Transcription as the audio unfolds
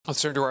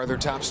Let's turn to our other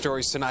top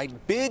stories tonight.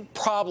 Big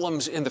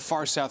problems in the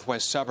far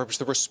southwest suburbs.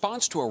 The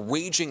response to a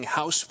raging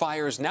house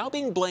fire is now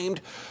being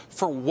blamed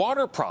for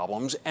water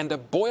problems and a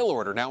boil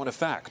order now in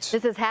effect.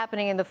 This is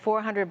happening in the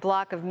 400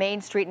 block of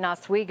Main Street in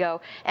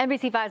Oswego.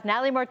 NBC5's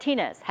Natalie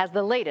Martinez has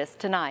the latest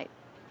tonight.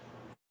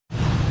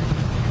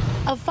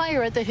 A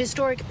fire at the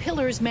historic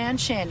Pillars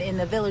Mansion in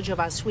the village of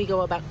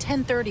Oswego about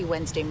 10:30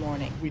 Wednesday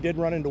morning. We did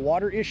run into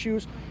water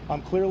issues.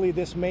 Clearly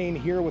this main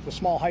here with the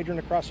small hydrant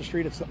across the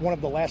street, it's one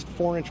of the last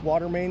 4-inch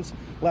water mains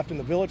left in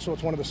the village, so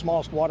it's one of the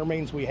smallest water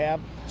mains we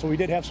have. So we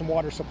did have some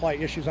water supply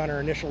issues on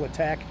our initial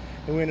attack,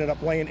 and we ended up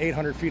laying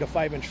 800 feet of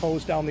 5-inch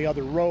hose down the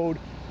other road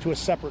to a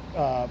separate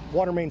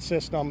water main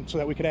system so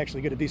that we could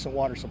actually get a decent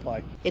water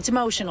supply. It's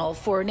emotional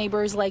for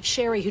neighbors like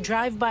Sherry who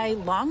drive by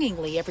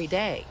longingly every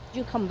day.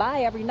 You come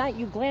by every night,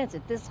 you glance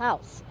at this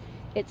house.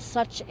 It's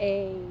such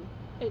a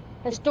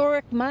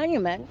historic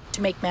monument.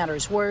 To make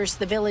matters worse,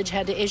 the village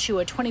had to issue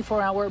a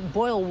 24-hour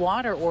boil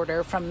water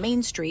order from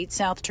Main Street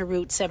south to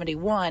Route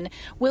 71,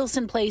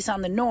 Wilson Place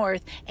on the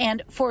north,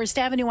 and Forest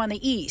Avenue on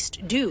the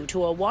east due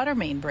to a water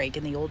main break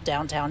in the old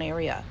downtown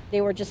area.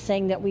 They were just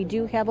saying that we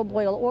do have a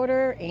boil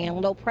order and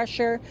low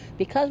pressure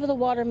because of the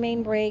water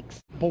main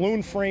breaks.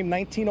 Balloon frame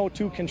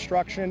 1902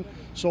 construction,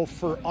 so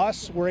for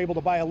us we're able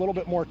to buy a little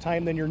bit more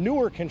time than your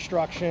newer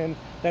construction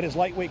that is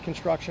lightweight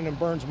construction and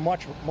burns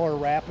much more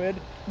rapid.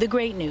 The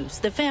great news,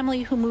 the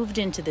family who moved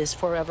into this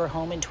forever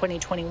home in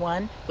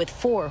 2021 with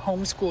 4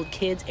 homeschooled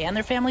kids and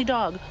their family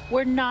dog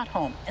were not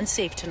home and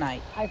safe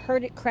tonight. I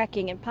heard it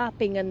cracking and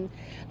popping and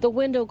the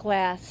window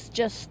glass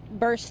just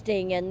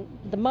bursting, and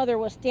the mother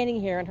was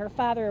standing here and her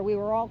father, we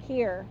were all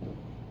here.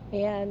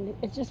 And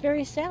it's just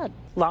very sad.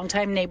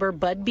 Longtime neighbor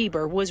Bud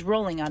Bieber was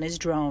rolling on his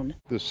drone.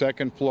 The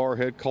second floor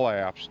had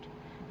collapsed,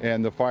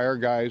 and the fire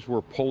guys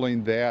were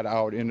pulling that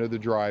out into the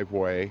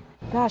driveway.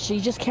 Gosh,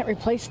 you just can't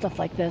replace stuff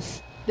like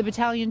this. The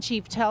battalion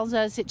chief tells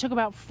us it took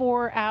about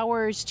 4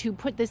 hours to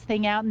put this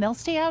thing out, and they'll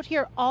stay out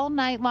here all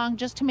night long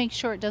just to make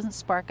sure it doesn't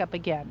spark up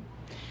again.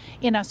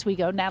 In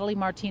Oswego, Natalie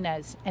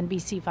Martinez,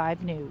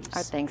 NBC5 News.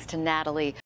 Our thanks to Natalie.